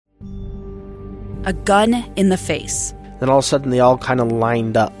a gun in the face. Then all of a sudden, they all kind of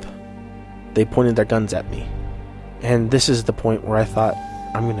lined up. They pointed their guns at me. And this is the point where I thought,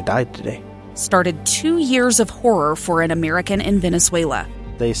 I'm going to die today. Started 2 years of horror for an American in Venezuela.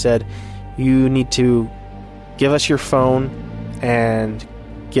 They said, you need to give us your phone and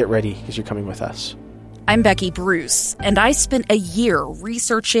get ready because you're coming with us. I'm Becky Bruce, and I spent a year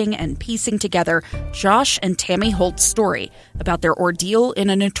researching and piecing together Josh and Tammy Holt's story about their ordeal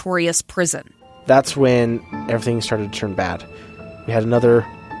in a notorious prison. That's when everything started to turn bad. We had another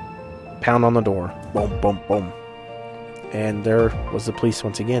pound on the door. Boom, boom, boom. And there was the police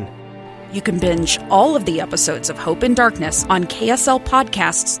once again. You can binge all of the episodes of Hope in Darkness on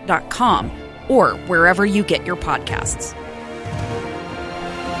kslpodcasts.com or wherever you get your podcasts.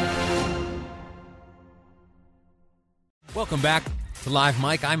 Welcome back to Live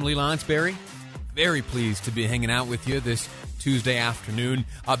Mike. I'm Lee Lonsberry. Very pleased to be hanging out with you this Tuesday afternoon.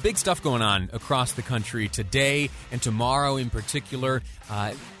 Big stuff going on across the country today and tomorrow in particular.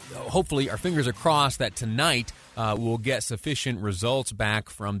 Hopefully, our fingers are crossed that tonight we'll get sufficient results back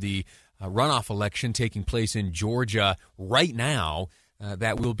from the runoff election taking place in Georgia right now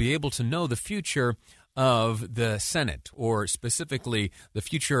that we'll be able to know the future of the Senate, or specifically the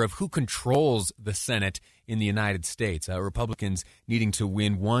future of who controls the Senate in the United States. Republicans needing to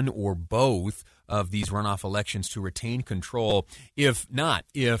win one or both of these runoff elections to retain control. If not,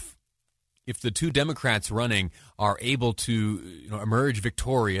 if the two Democrats running are able to emerge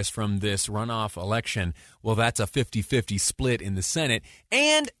victorious from this runoff election, well, that's a 50-50 split in the Senate.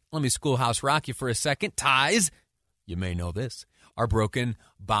 And let me schoolhouse rock you for a second. Ties, you may know this, are broken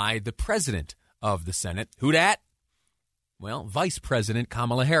by the president of the Senate. Who dat? Well, Vice President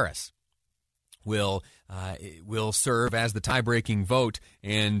Kamala Harris will serve as the tie-breaking vote.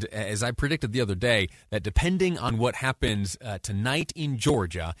 And as I predicted the other day, that depending on what happens tonight in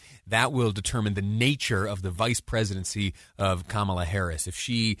Georgia, that will determine the nature of the vice presidency of Kamala Harris. If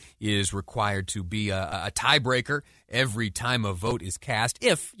she is required to be a tiebreaker every time a vote is cast,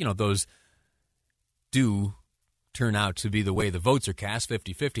 if, those do turn out to be the way the votes are cast,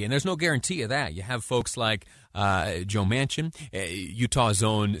 50-50. And there's no guarantee of that. You have folks like Joe Manchin, Utah's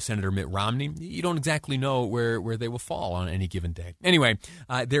own Senator Mitt Romney. You don't exactly know where they will fall on any given day. Anyway,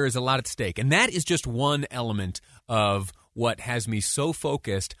 there is a lot at stake. And that is just one element of what has me so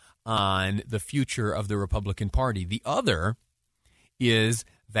focused on the future of the Republican Party. The other is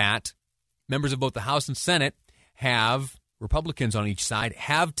that members of both the House and Senate Republicans on each side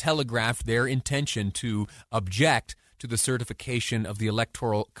have telegraphed their intention to object to the certification of the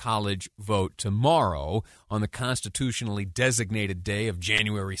Electoral College vote tomorrow on the constitutionally designated day of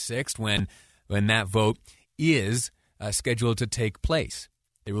January 6th when that vote is scheduled to take place.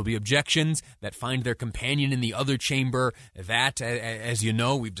 There will be objections that find their companion in the other chamber. That, as you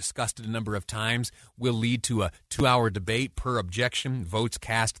know, we've discussed it a number of times, will lead to a 2-hour debate per objection, votes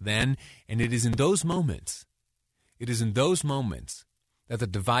cast then. And it is in those moments that the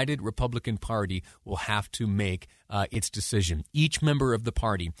divided Republican Party will have to make its decision. Each member of the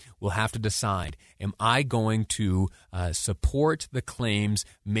party will have to decide, am I going to support the claims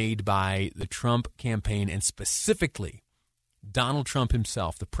made by the Trump campaign, and specifically Donald Trump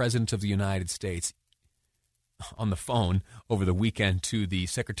himself, the President of the United States, on the phone over the weekend to the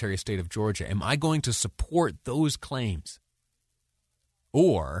Secretary of State of Georgia? Am I going to support those claims?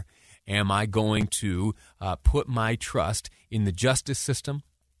 Or am I going to put my trust in the justice system,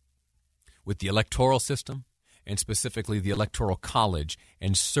 with the electoral system, and specifically the Electoral College,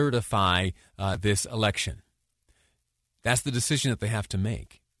 and certify this election? That's the decision that they have to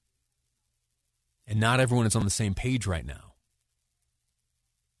make. And not everyone is on the same page right now.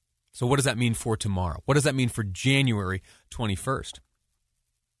 So what does that mean for tomorrow? What does that mean for January 21st?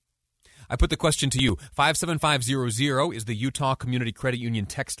 I put the question to you. 57500 is the Utah Community Credit Union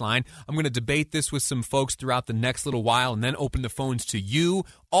text line. I'm going to debate this with some folks throughout the next little while and then open the phones to you.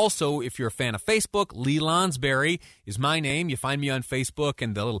 Also, if you're a fan of Facebook, Lee Lonsberry is my name. You find me on Facebook,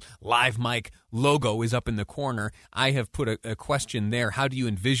 and the little Live Mic logo is up in the corner. I have put a question there. How do you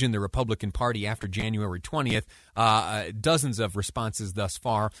envision the Republican Party after January 20th? Dozens of responses thus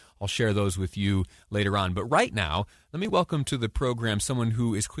far. I'll share those with you later on. But right now, let me welcome to the program someone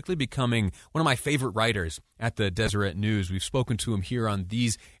who is quickly becoming one of my favorite writers at the Deseret News. We've spoken to him here on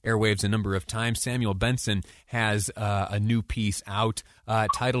these airwaves a number of times. Samuel Benson has a new piece out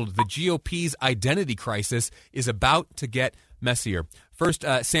titled "The GOP's Identity Crisis is About to Get Messier." First,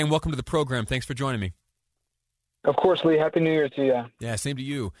 Sam, welcome to the program. Thanks for joining me. Of course, Lee. Happy New Year to you. Yeah, same to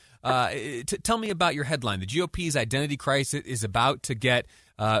you. Tell me about your headline. The GOP's identity crisis is about to get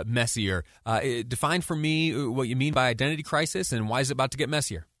messier. Define for me what you mean by identity crisis, and why is it about to get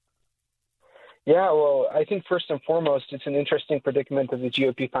messier? Yeah, well, I think first and foremost, it's an interesting predicament that the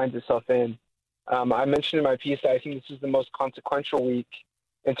GOP finds itself in. I mentioned in my piece that I think this is the most consequential week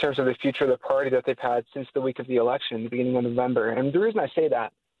in terms of the future of the party that they've had since the week of the election, the beginning of November. And the reason I say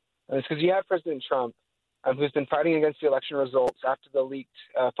that is because you have President Trump, who's been fighting against the election results after the leaked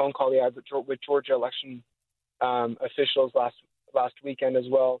phone call he had with Georgia election officials last weekend as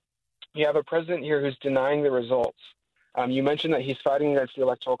well. You have a president here who's denying the results. You mentioned that he's fighting against the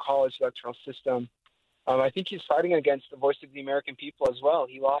Electoral College, the electoral system. I think he's fighting against the voice of the American people as well.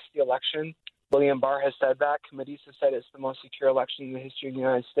 He lost the election. William Barr has said that. Committees have said it's the most secure election in the history of the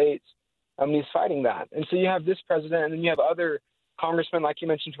United States. He's fighting that. And so you have this president, and then you have other congressmen, like you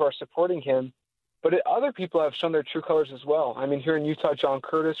mentioned, who are supporting him. But other people have shown their true colors as well. I mean, here in Utah, John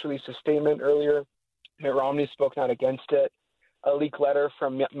Curtis released a statement earlier. Mitt Romney spoke out against it. A leaked letter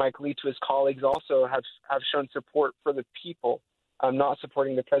from Mike Lee to his colleagues also have shown support for the people, not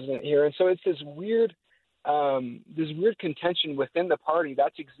supporting the president here. And so it's this weird contention within the party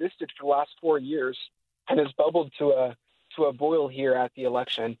that's existed for the last 4 years and has bubbled to a boil here at the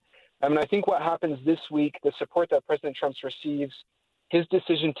election. I mean, I think what happens this week, the support that President Trump receives, his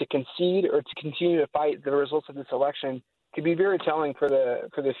decision to concede or to continue to fight the results of this election could be very telling for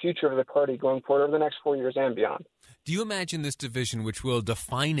the future of the party going forward over the next 4 years and beyond. Do you imagine this division, which will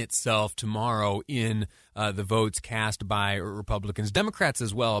define itself tomorrow in the votes cast by Republicans, Democrats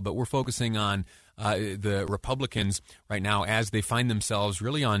as well, but we're focusing on the Republicans right now as they find themselves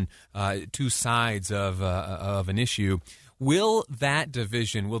really on two sides of an issue. Will that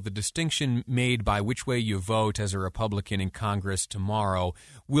division, will the distinction made by which way you vote as a Republican in Congress tomorrow,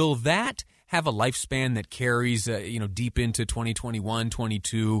 will that have a lifespan that carries deep into 2021,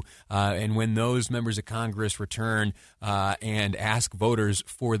 22, and when those members of Congress return and ask voters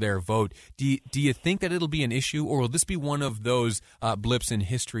for their vote, do you think that it'll be an issue, or will this be one of those blips in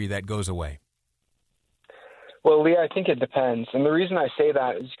history that goes away? Well, Leah, I think it depends. And the reason I say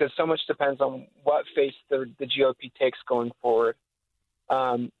that is because so much depends on what face the GOP takes going forward.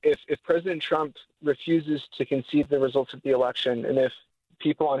 If President Trump refuses to concede the results of the election, and if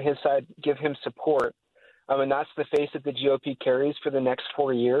people on his side give him support, and that's the face that the GOP carries for the next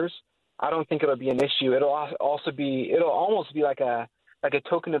 4 years, I don't think it'll be an issue. It'll almost be like a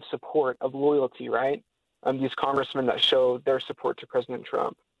token of support, of loyalty, right? These congressmen that show their support to President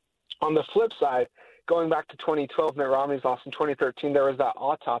Trump. On the flip side, going back to 2012, Mitt Romney's lost. In 2013, there was that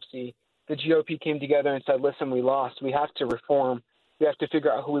autopsy. The GOP came together and said, listen, we lost. We have to reform. We have to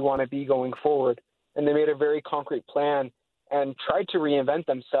figure out who we want to be going forward. And they made a very concrete plan and tried to reinvent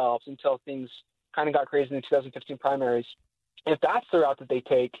themselves until things kind of got crazy in the 2015 primaries. If that's the route that they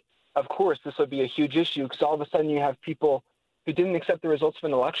take, of course, this would be a huge issue because all of a sudden you have people who didn't accept the results of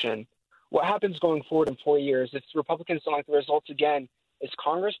an election. What happens going forward in 4 years? If the Republicans don't like the results again, is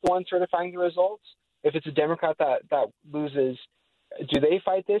Congress the one certifying the results? If it's a Democrat that loses, do they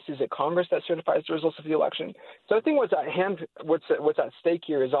fight this? Is it Congress that certifies the results of the election? So I think what's at stake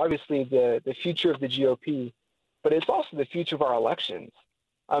here is obviously the future of the GOP, but it's also the future of our elections.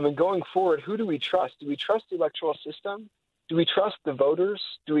 And going forward, who do we trust? Do we trust the electoral system? Do we trust the voters?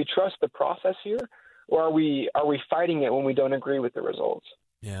 Do we trust the process here? Or are we fighting it when we don't agree with the results?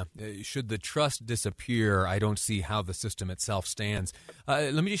 Yeah. Should the trust disappear, I don't see how the system itself stands.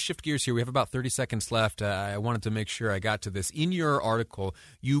 Let me just shift gears here. We have about 30 seconds left. I wanted to make sure I got to this. In your article,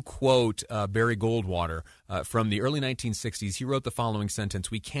 you quote Barry Goldwater from the early 1960s. He wrote the following sentence: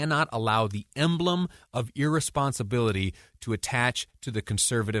 "We cannot allow the emblem of irresponsibility to attach to the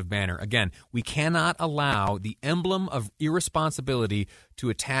conservative banner." Again, we cannot allow the emblem of irresponsibility to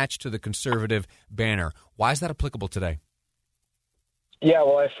attach to the conservative banner. Why is that applicable today? Yeah,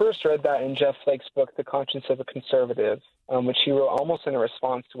 well, I first read that in Jeff Flake's book, The Conscience of a Conservative, which he wrote almost in a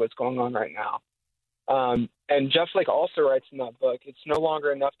response to what's going on right now. And Jeff Flake also writes in that book, it's no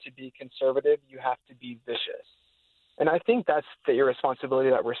longer enough to be conservative, you have to be vicious. And I think that's the irresponsibility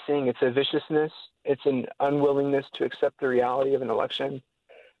that we're seeing. It's a viciousness. It's an unwillingness to accept the reality of an election.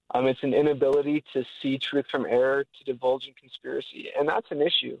 It's an inability to see truth from error, to divulge in conspiracy. And that's an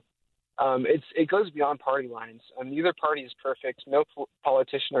issue. It goes beyond party lines. Neither party is perfect. No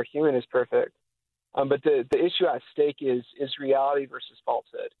politician or human is perfect. But the issue at stake is reality versus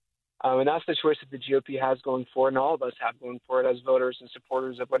falsehood. And that's the choice that the GOP has going forward, and all of us have going forward as voters and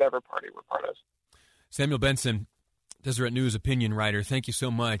supporters of whatever party we're part of. Samuel Benson, Deseret News opinion writer, thank you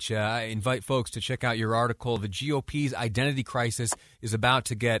so much. I invite folks to check out your article. The GOP's identity crisis is about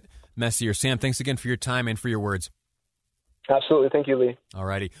to get messier. Sam, thanks again for your time and for your words. Absolutely. Thank you, Lee. All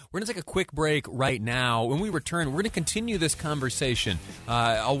righty. We're going to take a quick break right now. When we return, we're going to continue this conversation.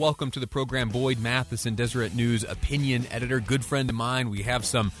 I'll welcome to the program Boyd Matheson, Deseret News opinion editor, good friend of mine. We have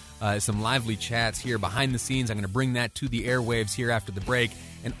some lively chats here behind the scenes. I'm going to bring that to the airwaves here after the break.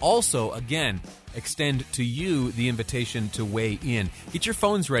 And also, again, extend to you the invitation to weigh in. Get your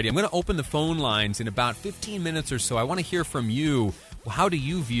phones ready. I'm going to open the phone lines in about 15 minutes or so. I want to hear from you. How do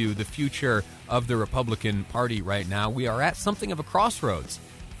you view the future of the Republican Party right now? We are at something of a crossroads.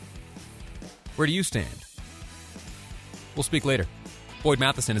 Where do you stand? We'll speak later. Boyd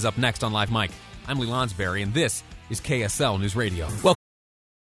Matheson is up next on Live Mike. I'm Lee Lonsberry, and this is KSL News Radio. Welcome.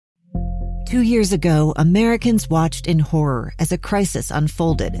 2 years ago, Americans watched in horror as a crisis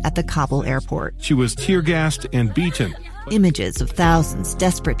unfolded at the Kabul airport. She was tear-gassed and beaten. Images of thousands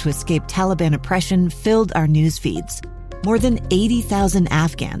desperate to escape Taliban oppression filled our news feeds. More than 80,000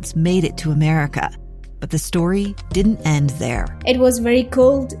 Afghans made it to America. But the story didn't end there. It was very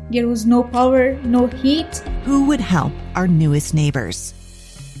cold. There was no power, no heat. Who would help our newest neighbors?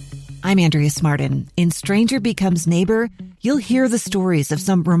 I'm Andrea Smartin. In Stranger Becomes Neighbor, you'll hear the stories of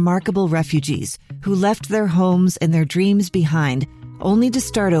some remarkable refugees who left their homes and their dreams behind, only to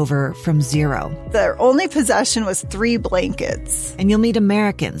start over from zero. Their only possession was 3 blankets. And you'll meet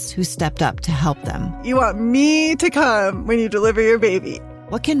Americans who stepped up to help them. You want me to come when you deliver your baby.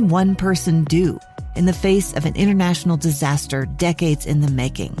 What can one person do in the face of an international disaster decades in the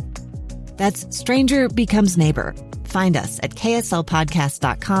making? That's Stranger Becomes Neighbor. Find us at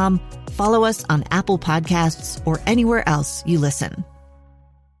kslpodcast.com. Follow us on Apple Podcasts or anywhere else you listen.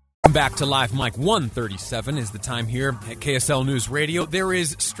 Welcome back to Live Mike. 1:37 is the time here at KSL News Radio. There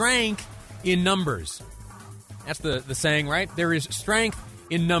is strength in numbers. That's the saying, right? There is strength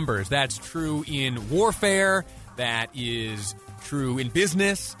in numbers. That's true in warfare. That is true in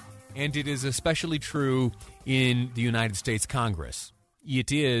business. And it is especially true in the United States Congress.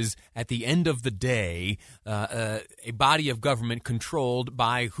 It is, at the end of the day, a body of government controlled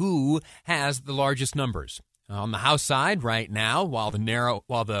by who has the largest numbers. On the House side right now, while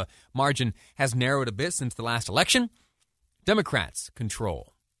the margin has narrowed a bit since the last election, Democrats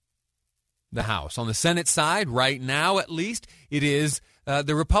control the House. On the Senate side right now, at least, it is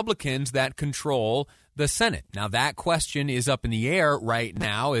the Republicans that control the Senate. Now, that question is up in the air right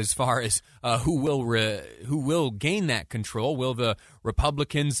now as far as who will gain that control. Will the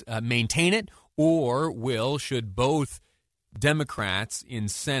Republicans maintain it, or should both Democrats in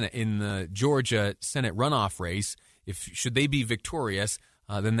the Georgia Senate runoff race, should they be victorious,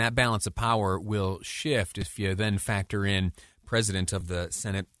 then that balance of power will shift if you then factor in President of the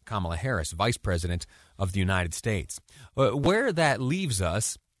Senate Kamala Harris, Vice President of the United States. Where that leaves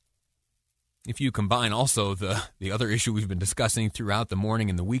us, if you combine also the other issue we've been discussing throughout the morning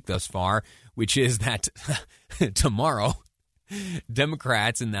and the week thus far, which is that tomorrow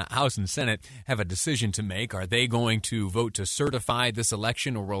Democrats in the House and Senate have a decision to make. Are they going to vote to certify this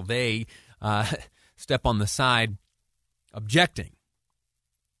election, or will they step on the side objecting?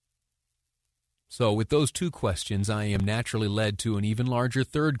 So with those two questions, I am naturally led to an even larger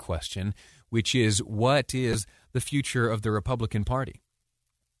third question, which is, what is the future of the Republican Party?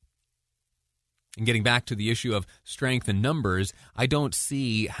 And getting back to the issue of strength in numbers, I don't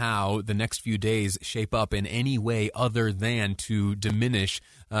see how the next few days shape up in any way other than to diminish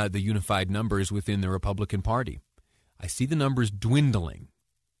the unified numbers within the Republican Party. I see the numbers dwindling,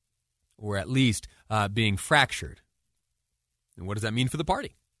 or at least being fractured. And what does that mean for the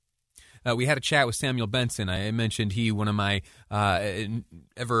party? We had a chat with Samuel Benson. I mentioned one of my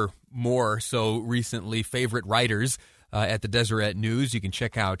ever more so recently favorite writers at the Deseret News. You can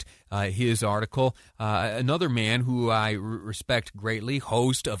check out his article. Another man who I respect greatly,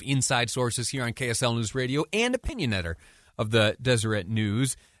 host of Inside Sources here on KSL News Radio and opinion editor of the Deseret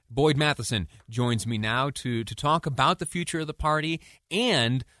News, Boyd Matheson, joins me now to talk about the future of the party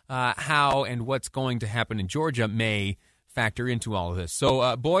and how and what's going to happen in Georgia may factor into all of this.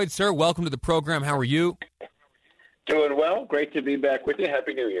 So, Boyd, sir, welcome to the program. How are you? Doing well. Great to be back with you.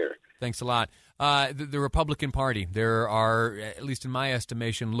 Happy New Year. Thanks a lot. The Republican Party, there are, at least in my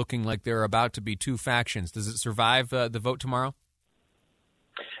estimation, looking like there are about to be two factions. Does it survive the vote tomorrow?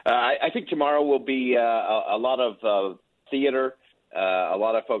 I think tomorrow will be a lot of theater, a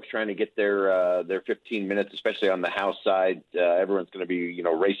lot of folks trying to get their 15 minutes, especially on the House side. Everyone's going to be,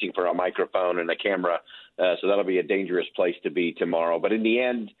 racing for a microphone and a camera, so that'll be a dangerous place to be tomorrow. But in the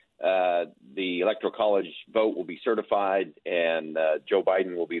end, the Electoral College vote will be certified, and Joe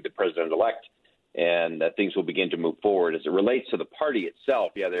Biden will be the president-elect, and things will begin to move forward. As it relates to the party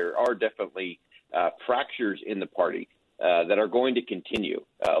itself, yeah, there are definitely fractures in the party. that are going to continue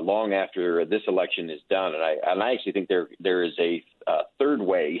long after this election is done. And I actually think there is a third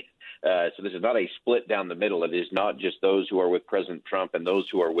way. So this is not a split down the middle. It is not just those who are with President Trump and those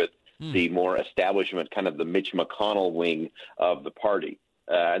who are with the more establishment, kind of the Mitch McConnell wing of the party.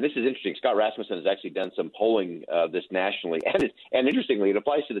 And this is interesting. Scott Rasmussen has actually done some polling this nationally. And interestingly, it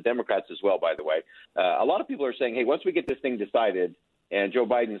applies to the Democrats as well, by the way. A lot of people are saying, hey, once we get this thing decided and Joe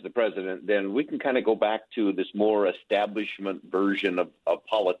Biden's the president, then we can kind of go back to this more establishment version of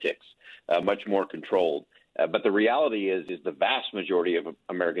politics, much more controlled. But the reality is the vast majority of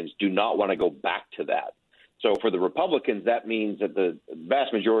Americans do not want to go back to that. So for the Republicans, that means that the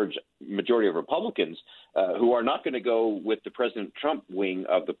vast majority of Republicans who are not going to go with the President Trump wing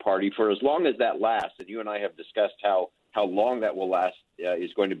of the party for as long as that lasts, and you and I have discussed how long that will last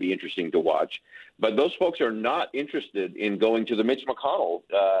is going to be interesting to watch. But those folks are not interested in going to the Mitch McConnell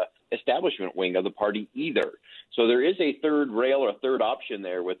establishment wing of the party either. So there is a third rail or a third option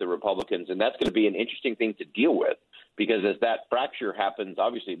there with the Republicans, and that's going to be an interesting thing to deal with. Because as that fracture happens,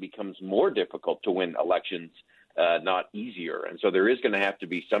 obviously it becomes more difficult to win elections, not easier. And so there is going to have to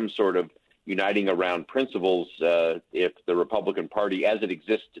be some sort of uniting around principles if the Republican Party, as it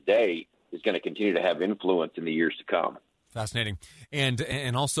exists today, is going to continue to have influence in the years to come. Fascinating.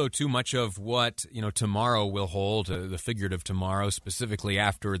 And also too much of what, tomorrow will hold, the figurative tomorrow, specifically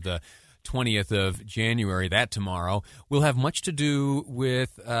after the 20th of January, that tomorrow, will have much to do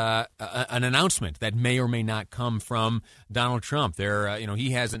with an announcement that may or may not come from Donald Trump.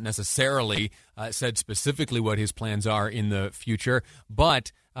 He hasn't necessarily said specifically what his plans are in the future,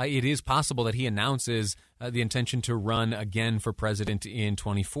 but it is possible that he announces the intention to run again for president in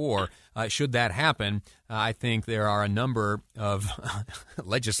 24. Should that happen, I think there are a number of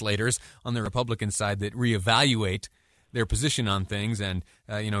legislators on the Republican side that reevaluate their position on things and,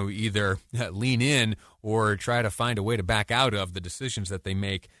 either lean in or try to find a way to back out of the decisions that they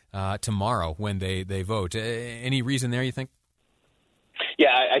make tomorrow when they vote. Any reason there, you think?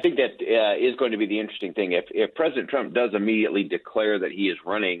 Yeah, I think that is going to be the interesting thing. If President Trump does immediately declare that he is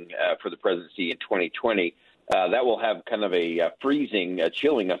running for the presidency in 2020, that will have kind of a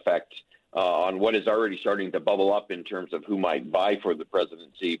chilling effect on what is already starting to bubble up in terms of who might vie for the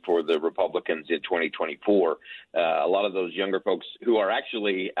presidency for the Republicans in 2024. A lot of those younger folks who are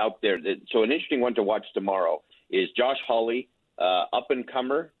actually out there. So an interesting one to watch tomorrow is Josh Hawley,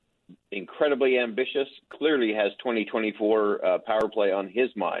 up-and-comer, incredibly ambitious, clearly has 2024 power play on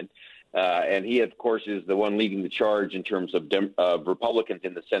his mind. And he, of course, is the one leading the charge in terms of Republicans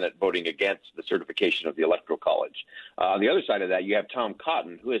in the Senate voting against the certification of the Electoral College. On the other side of that, you have Tom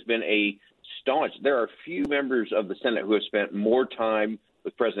Cotton, who has been a staunch. There are few members of the Senate who have spent more time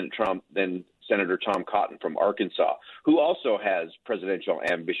with President Trump than Senator Tom Cotton from Arkansas, who also has presidential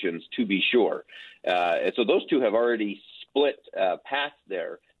ambitions, to be sure. And so those two have already split paths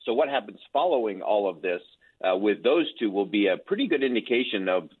there. So what happens following all of this with those two will be a pretty good indication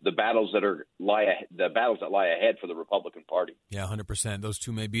of the battles that lie ahead for the Republican Party. Yeah, 100%. Those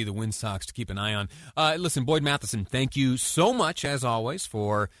two may be the win socks to keep an eye on. Listen, Boyd Matheson, thank you so much, as always,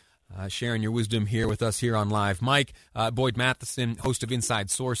 for sharing your wisdom here with us here on Live Mike. Boyd Matheson, host of Inside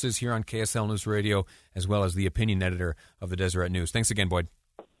Sources here on KSL News Radio, as well as the opinion editor of the Deseret News. Thanks again, Boyd.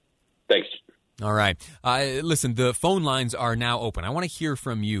 Thanks. All right. Listen, the phone lines are now open. I want to hear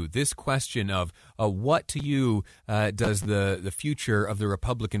from you. This question of what to you does the future of the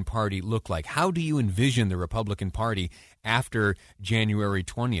Republican Party look like? How do you envision the Republican Party after January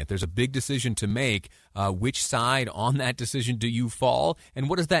 20th? There's a big decision to make. Which side on that decision do you fall? And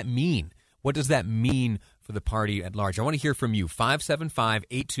what does that mean? What does that mean for the party at large? I want to hear from you.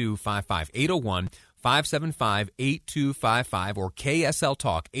 575-8255, 801-575-8255, or KSL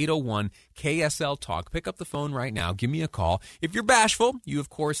Talk, 801-KSL Talk. Pick up the phone right now. Give me a call. If you're bashful, you,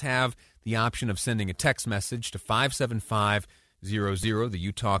 of course, have the option of sending a text message to 57500, the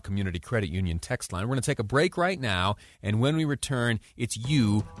Utah Community Credit Union text line. We're going to take a break right now, and when we return, it's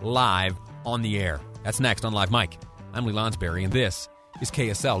you live on the air. That's next on Live Mike. I'm Lee Lonsberry, and this is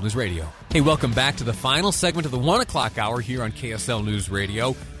KSL News Radio. Hey, welcome back to the final segment of the 1 o'clock hour here on KSL News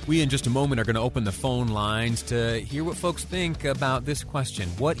Radio. We, in just a moment, are going to open the phone lines to hear what folks think about this question.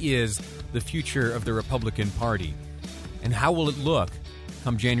 What is the future of the Republican Party? And how will it look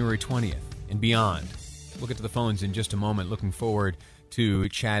come January 20th and beyond? We'll get to the phones in just a moment. Looking forward to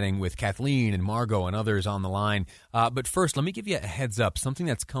chatting with Kathleen and Margot and others on the line. But first, let me give you a heads up, something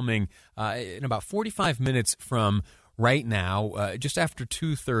that's coming in about 45 minutes from right now, just after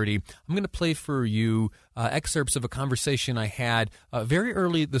 2:30, I'm going to play for you excerpts of a conversation I had very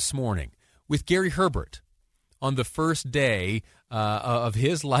early this morning with Gary Herbert on the first day of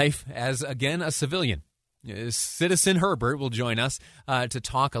his life as, again, a civilian Citizen Herbert will join us to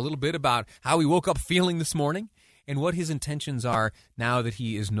talk a little bit about how he woke up feeling this morning and what his intentions are now that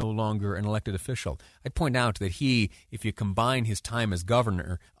he is no longer an elected official. I'd point out that he, if you combine his time as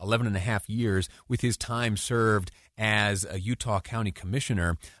governor, 11 and a half years, with his time served as a Utah County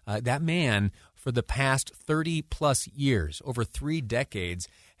Commissioner, that man, for the past 30-plus years, over 3 decades,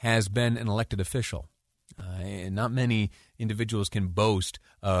 has been an elected official. And not many individuals can boast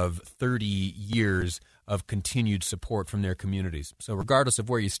of 30 years of continued support from their communities. So regardless of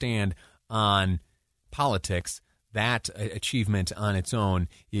where you stand on politics, that achievement on its own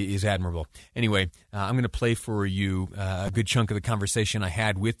is admirable. Anyway, I'm going to play for you a good chunk of the conversation I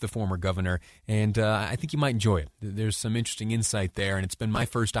had with the former governor, and I think you might enjoy it. There's some interesting insight there, and it's been my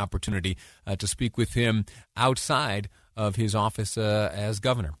first opportunity to speak with him outside of his office as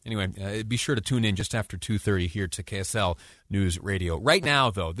governor. Anyway, be sure to tune in just after 2:30 here to KSL News Radio. Right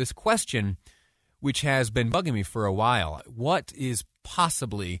now, though, this question, which has been bugging me for a while, what is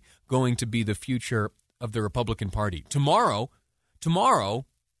possibly going to be the future of the Republican Party? Tomorrow,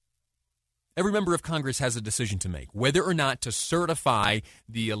 every member of Congress has a decision to make, whether or not to certify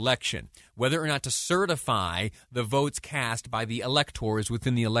the election, whether or not to certify the votes cast by the electors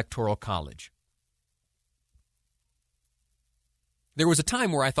within the Electoral College. There was a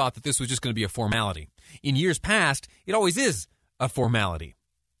time where I thought that this was just going to be a formality. In years past, it always is a formality.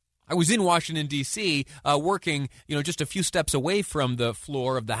 I was in Washington, D.C., working, just a few steps away from the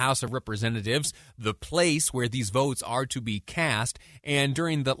floor of the House of Representatives, the place where these votes are to be cast. And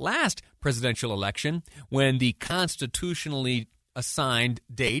during the last presidential election, when the constitutionally assigned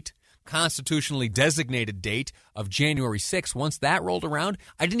date, constitutionally designated date of January 6th, once that rolled around,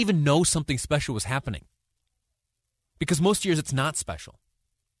 I didn't even know something special was happening. Because most years it's not special.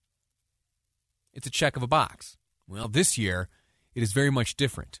 It's a check of a box. Well, this year it is very much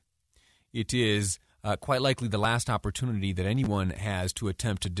different. It is quite likely the last opportunity that anyone has to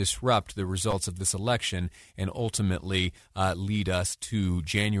attempt to disrupt the results of this election and ultimately lead us to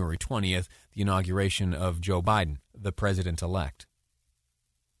January 20th, the inauguration of Joe Biden, the president-elect.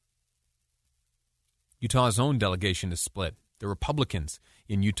 Utah's own delegation is split. The Republicans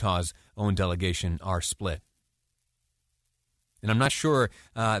in Utah's own delegation are split. And I'm not sure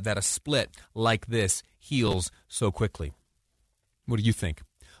that a split like this heals so quickly. What do you think?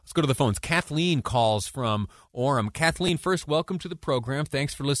 Let's go to the phones. Kathleen calls from Orem. Kathleen, first, welcome to the program.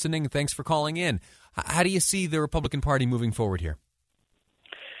 Thanks for listening and thanks for calling in. How do you see the Republican Party moving forward here?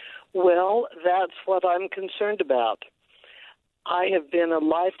 Well, that's what I'm concerned about. I have been a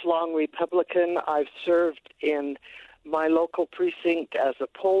lifelong Republican. I've served in my local precinct as a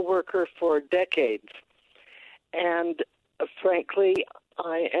poll worker for decades. And frankly,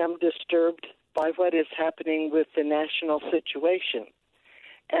 I am disturbed by what is happening with the national situation.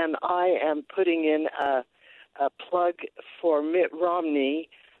 And I am putting in a plug for Mitt Romney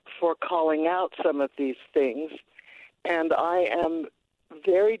for calling out some of these things. And I am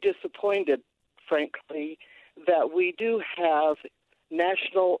very disappointed, frankly, that we do have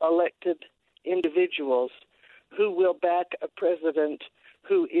national elected individuals who will back a president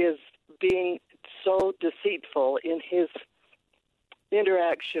who is being so deceitful in his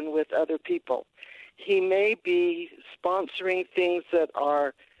interaction with other people. He may be sponsoring things that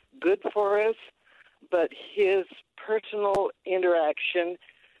are good for us, but his personal interaction,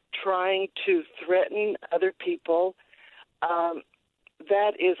 trying to threaten other people,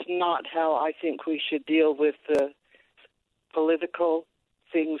 that is not how I think we should deal with the political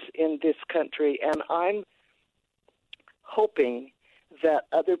things in this country. And I'm hoping that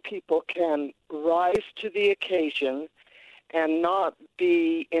other people can rise to the occasion and not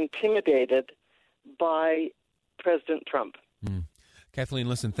be intimidated by President Trump. Kathleen,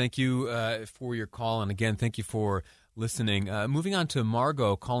 listen, thank you for your call. And again, thank you for listening. Moving on to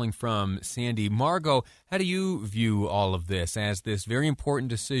Margot calling from Sandy. Margot, how do you view all of this as this very important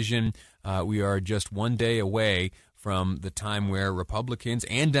decision? We are just one day away from the time where Republicans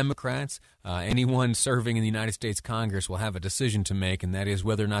and Democrats, anyone serving in the United States Congress will have a decision to make, and that is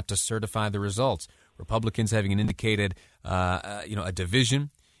whether or not to certify the results. Republicans having indicated, a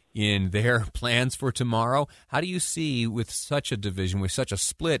division in their plans for tomorrow. How do you see, with such a division, with such a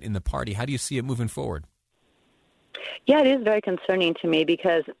split in the party, how do you see it moving forward? Yeah, it is very concerning to me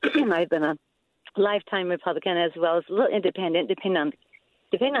because I've been a lifetime Republican as well as a little independent, depending on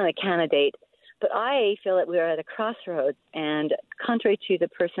the candidate. But I feel that we are at a crossroads, and contrary to the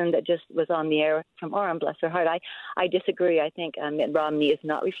person that just was on the air from Orem, bless her heart, I disagree. I think Mitt Romney is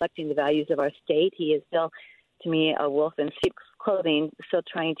not reflecting the values of our state. He is still, to me, a wolf in sheep's clothing, still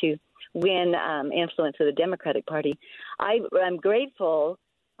trying to win influence of the Democratic Party. I'm grateful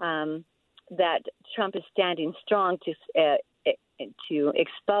that Trump is standing strong to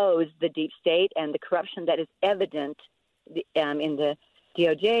expose the deep state and the corruption that is evident in the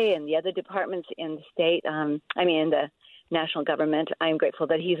DOJ and the other departments in the state. In the national government. I'm grateful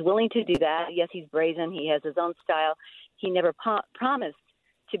that he's willing to do that. Yes, he's brazen. He has his own style. He never promised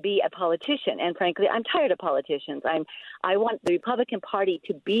to be a politician. And frankly, I'm tired of politicians. I want the Republican Party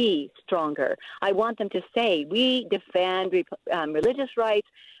to be stronger. I want them to say, we defend religious rights,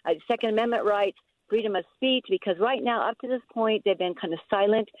 Second Amendment rights, freedom of speech, because right now, up to this point, they've been kind of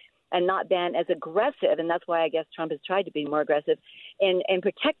silent and not been as aggressive. And that's why I guess Trump has tried to be more aggressive in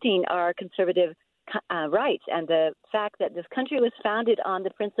protecting our conservative rights and the fact that this country was founded on the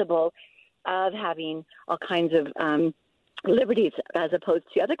principle of having all kinds of liberties as opposed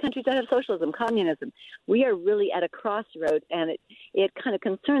to other countries that have socialism, communism. We are really at a crossroads, and it kind of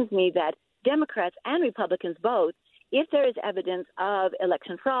concerns me that Democrats and Republicans both, if there is evidence of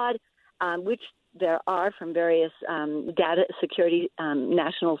election fraud, which there are from various data security,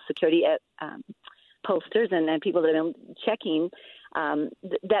 national security pollsters and people that have been checking,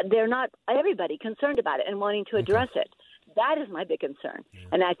 that they're not everybody concerned about it and wanting to address it. That is my big concern.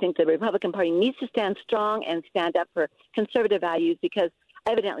 And I think the Republican Party needs to stand strong and stand up for conservative values because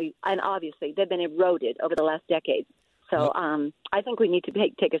evidently and obviously they've been eroded over the last decade. So I think we need to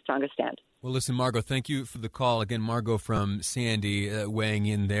take a stronger stand. Well, listen, Margot, thank you for the call. Again, Margot from Sandy weighing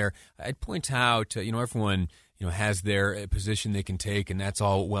in there. I'd point out, everyone has their position they can take, and that's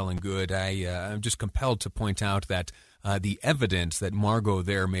all well and good. I'm just compelled to point out that the evidence that Margot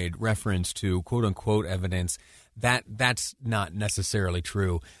there made reference to, quote-unquote evidence, that's not necessarily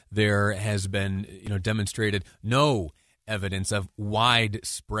true. There has been, demonstrated no evidence of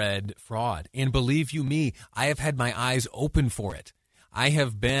widespread fraud. And believe you me, I have had my eyes open for it. I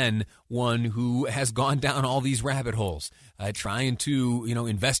have been one who has gone down all these rabbit holes, trying to,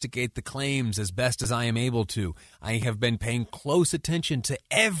 investigate the claims as best as I am able to. I have been paying close attention to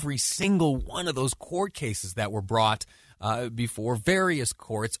every single one of those court cases that were brought before various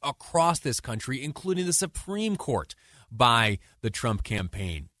courts across this country, including the Supreme Court, by the Trump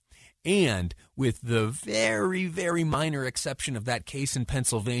campaign. And with the very, very minor exception of that case in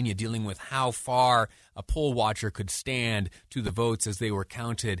Pennsylvania dealing with how far a poll watcher could stand to the votes as they were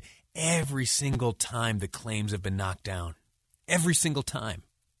counted, every single time the claims have been knocked down. Every single time.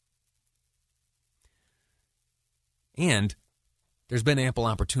 And there's been ample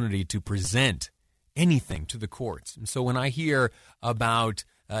opportunity to present anything to the courts. And so when I hear about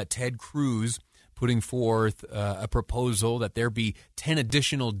Ted Cruz putting forth a proposal that there be 10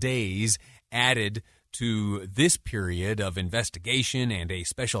 additional days added to this period of investigation and a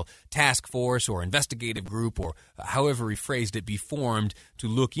special task force or investigative group or however he phrased it be formed to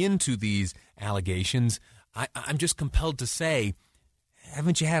look into these allegations, I'm just compelled to say,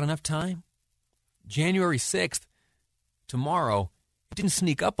 haven't you had enough time? January 6th, tomorrow, it didn't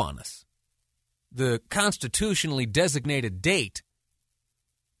sneak up on us. The constitutionally designated date,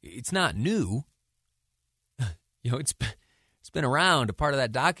 it's not new. It's been around, a part of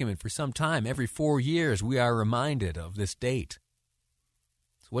that document for some time. Every 4 years, we are reminded of this date.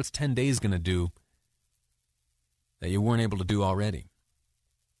 So what's 10 days going to do that you weren't able to do already?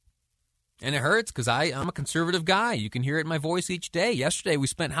 And it hurts because I'm a conservative guy. You can hear it in my voice each day. Yesterday, we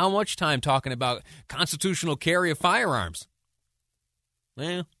spent how much time talking about constitutional carry of firearms?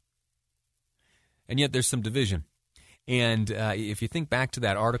 Well, and yet there's some division. And if you think back to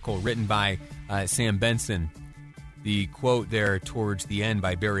that article written by Sam Benson, the quote there towards the end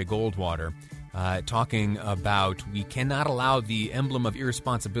by Barry Goldwater, talking about we cannot allow the emblem of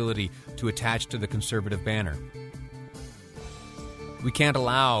irresponsibility to attach to the conservative banner. We can't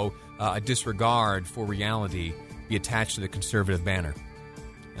allow a disregard for reality be attached to the conservative banner.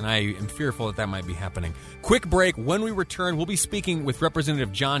 And I am fearful that might be happening. Quick break. When we return, we'll be speaking with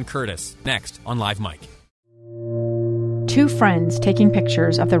Representative John Curtis next on Live Mike. Two friends taking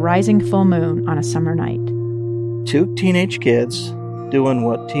pictures of the rising full moon on a summer night. Two teenage kids doing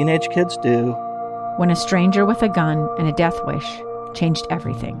what teenage kids do. When a stranger with a gun and a death wish changed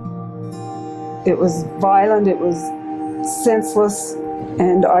everything. It was violent, it was senseless,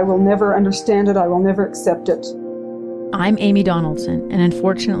 and I will never understand it, I will never accept it. I'm Amy Donaldson, and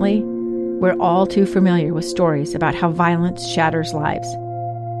unfortunately, we're all too familiar with stories about how violence shatters lives.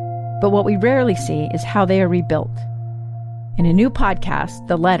 But what we rarely see is how they are rebuilt. In a new podcast,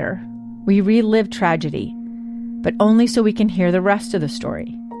 The Letter, we relive tragedy, but only so we can hear the rest of the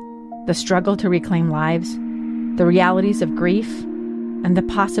story. The struggle to reclaim lives, the realities of grief, and the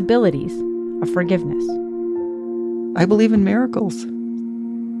possibilities of forgiveness. I believe in miracles.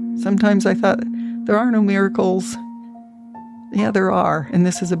 Sometimes I thought, there are no miracles. Yeah, there are, and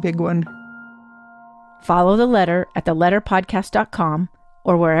this is a big one. Follow The Letter at theletterpodcast.com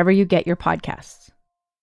or wherever you get your podcasts.